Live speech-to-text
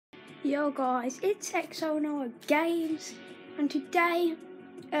Yo guys, it's XO Games, and today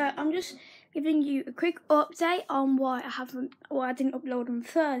I'm just giving you a quick update on why I didn't upload on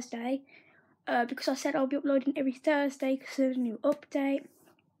Thursday, because I said I'll be uploading every Thursday because there's a new update.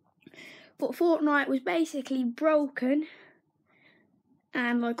 But Fortnite was basically broken,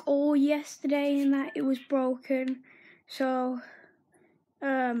 and like all yesterday and that it was broken. So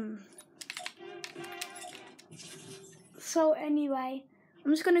anyway,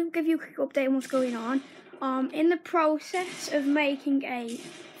 I'm just going to give you a quick update on what's going on. In the process of making a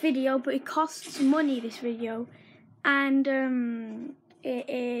video, but it costs money, this video, and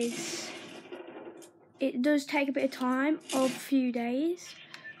it does take a bit of time, of a few days.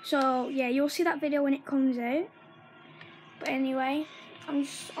 So yeah, you'll see that video when it comes out. But anyway, I'm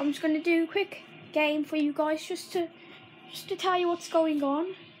just going to do a quick game for you guys, just to tell you what's going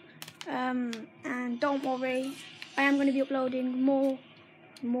on. And don't worry, I am going to be uploading more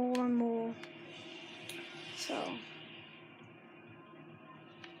and more. So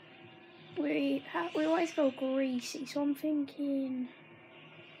we always go greasy, so I'm thinking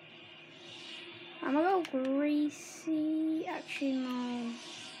I'm gonna go greasy. Actually no,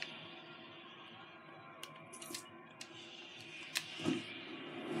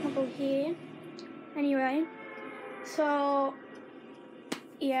 I'll go here. Anyway, so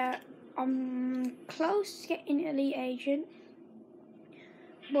yeah, I'm close to getting Elite Agent,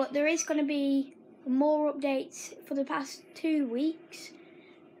 but there is going to be more updates for the past 2 weeks.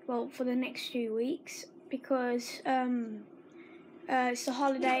 Well, for the next 2 weeks, because it's the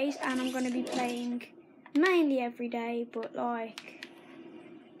holidays and I'm going to be playing mainly every day, but like,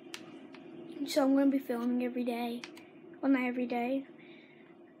 so I'm going to be filming every day. Well, not every day.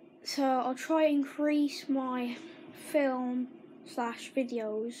 So I'll try and increase my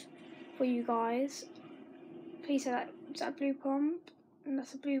film/videos for you guys. Please say that. Is that a blue pump? And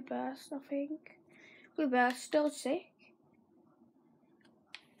that's a blue burst, I think. Blue burst, still sick.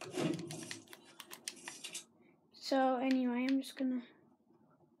 So anyway, I'm just gonna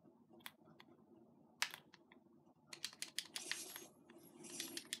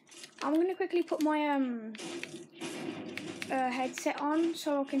quickly put my headset on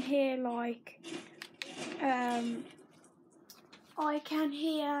so I can hear, like, I can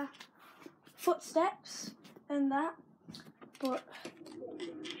hear footsteps and that. But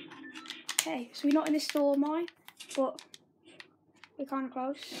okay, so we're not in the store, but we're kind of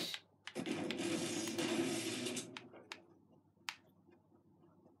close.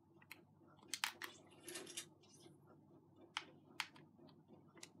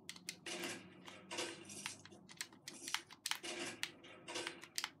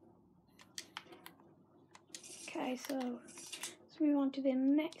 Okay, so let's move on to the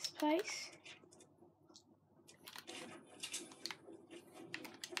next place.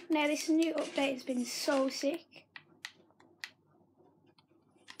 Now this new update has been so sick.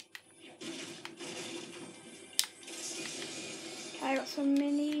 Okay, I got some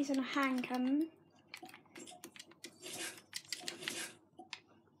minis and a hand cannon.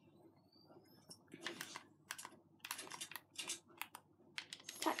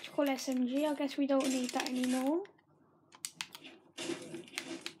 Tactical SMG, I guess we don't need that anymore.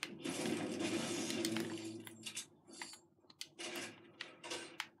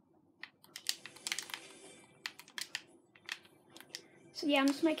 So yeah, I'm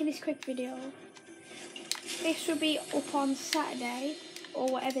just making this quick video. This will be up on Saturday, or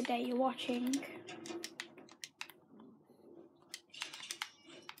whatever day you're watching.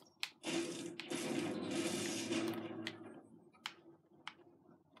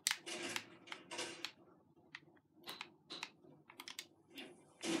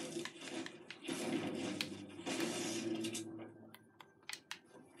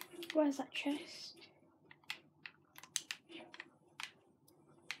 Where's that chest?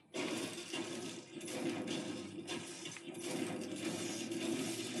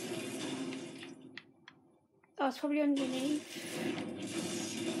 Oh, it's probably underneath.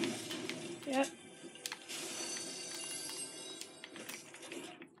 Yep.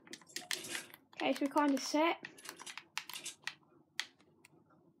 Okay, so we're kind of set.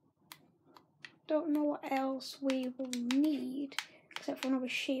 Don't know what else we will need, except for another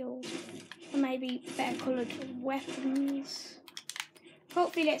shield. Or maybe better coloured weapons.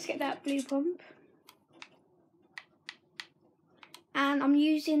 Hopefully let's get that blue pump. And I'm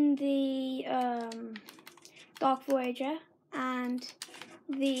using the Dark Voyager and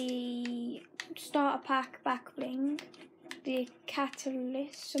the starter pack back bling, the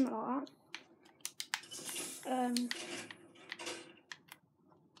catalyst, something like that.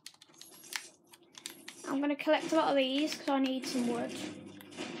 I'm going to collect a lot of these because I need some wood.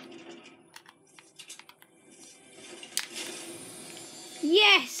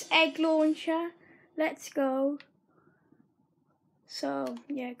 Yes, egg launcher. Let's go. So,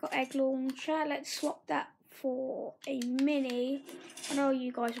 yeah, got egg launcher. Let's swap that for a mini. I know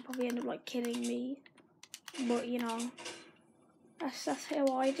you guys will probably end up like killing me, but you know, that's how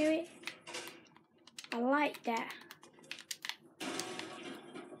I do it. I like that.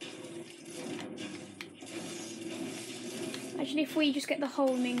 Actually, if we just get the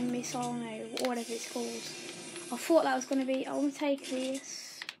homing missile now, or whatever it's called. I thought that was going to be, I want to take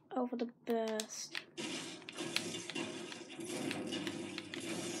this over the burst.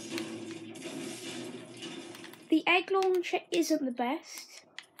 The egg launcher isn't the best,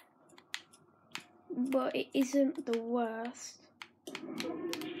 but it isn't the worst.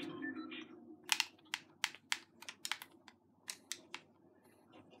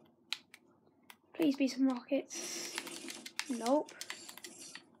 Please be some rockets. Nope.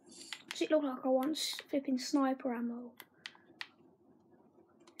 Does it look like I want flipping sniper ammo?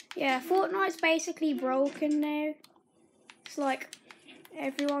 Yeah, Fortnite's basically broken now. It's like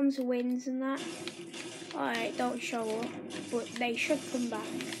everyone's wins and that. Alright, don't show up, but they should come back.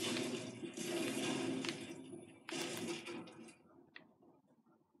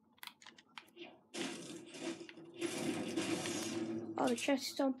 Oh, the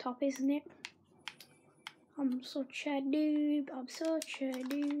chest is on top, isn't it? I'm such a noob, I'm such a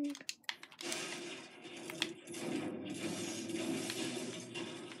noob.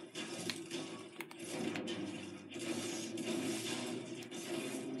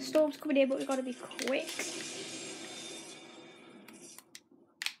 Storm's coming in, but we've got to be quick.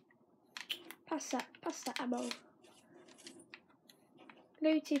 Pass that ammo.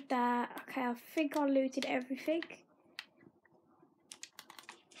 Looted that. Okay, I think I looted everything.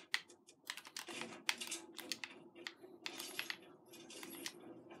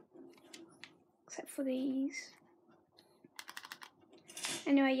 Except for these.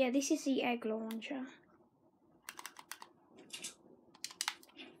 Anyway, yeah, this is the egg launcher.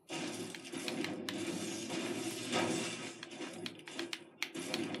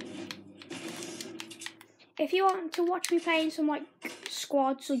 If you want to watch me playing some like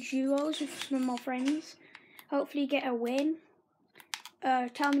squads or duos with some of my friends, hopefully get a win,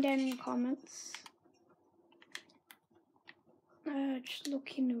 tell me down in the comments. Just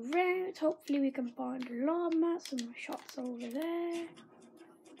looking around, hopefully we can find a llama, some shots over there.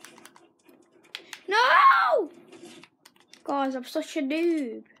 No! Guys, I'm such a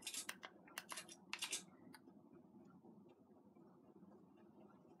noob.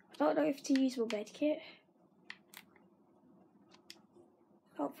 I don't know if to use my medkit.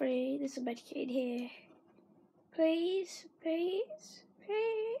 Hopefully there's a medkit in here. Please, please,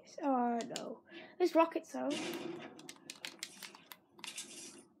 please. Oh no. There's rockets though.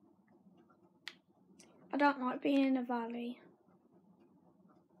 I don't like being in a valley.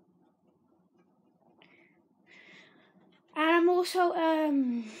 And I'm also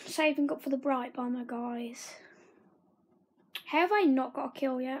saving up for the bright bomber, guys. Have I not got a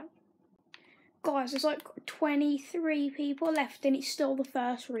kill yet? Guys, there's like 23 people left and it's still the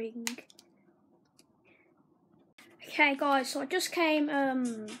first ring. Okay guys, so I just came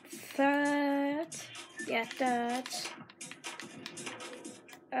third. Yeah, third.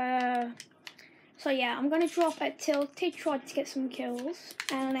 So yeah, I'm gonna drop at Tilted, try to get some kills,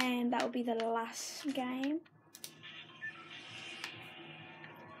 and then that will be the last game.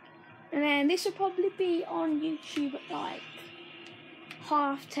 And then this will probably be on YouTube at like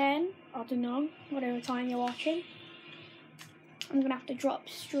 10:30, I don't know, whatever time you're watching. I'm gonna have to drop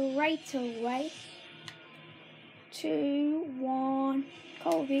straight away. 2, 1,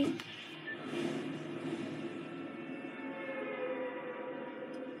 Colby.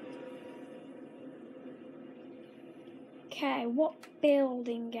 Okay, what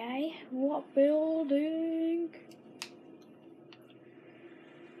building, eh? What building?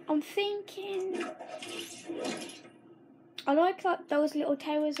 I'm thinking I like those little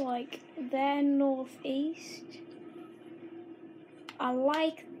towers like there northeast. I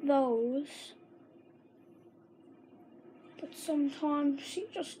like those. But sometimes you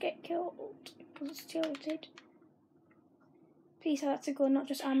just get killed because it's tilted. Please say that's a gun, not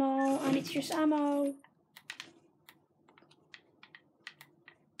just ammo, and it's just ammo.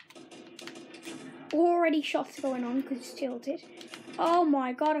 Already shots going on because it's tilted. Oh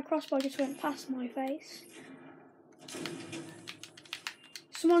my god, a crossbow just went past my face.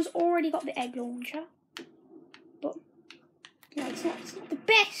 Someone's already got the egg launcher. But no, it's not the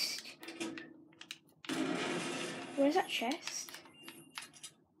best. Where's that chest?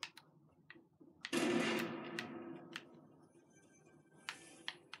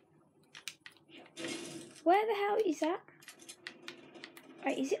 Where the hell is that?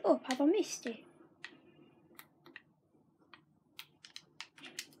 Wait, is it up? Have I missed it?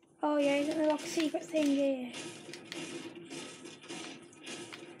 Oh yeah, isn't there like a secret thing here?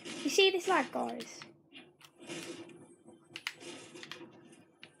 You see this lag, guys?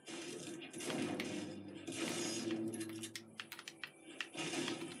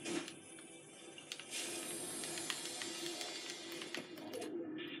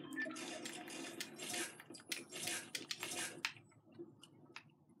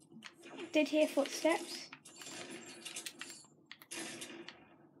 Did hear footsteps.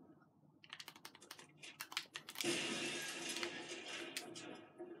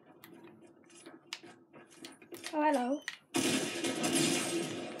 Oh, hello.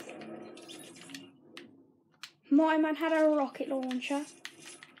 My man had a rocket launcher.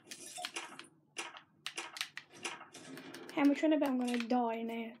 How much I bet I'm gonna die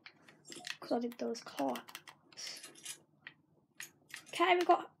now because I did those claps. Okay, we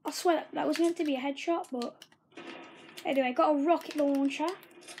got. I swear that was meant to be a headshot, but anyway, got a rocket launcher.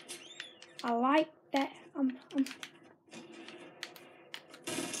 I like that. No,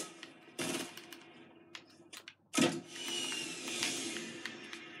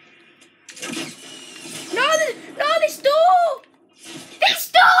 this door!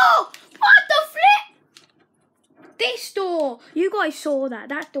 This door! What the flip? This door! You guys saw that.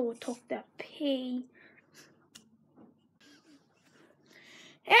 That door took the pee.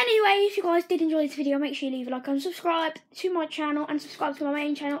 Anyway, if you guys did enjoy this video, make sure you leave a like and subscribe to my channel and subscribe to my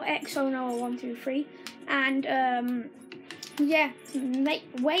main channel, XONoah123. And yeah,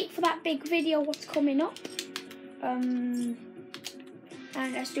 wait for that big video what's coming up. And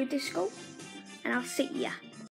let's do disco. And I'll see ya.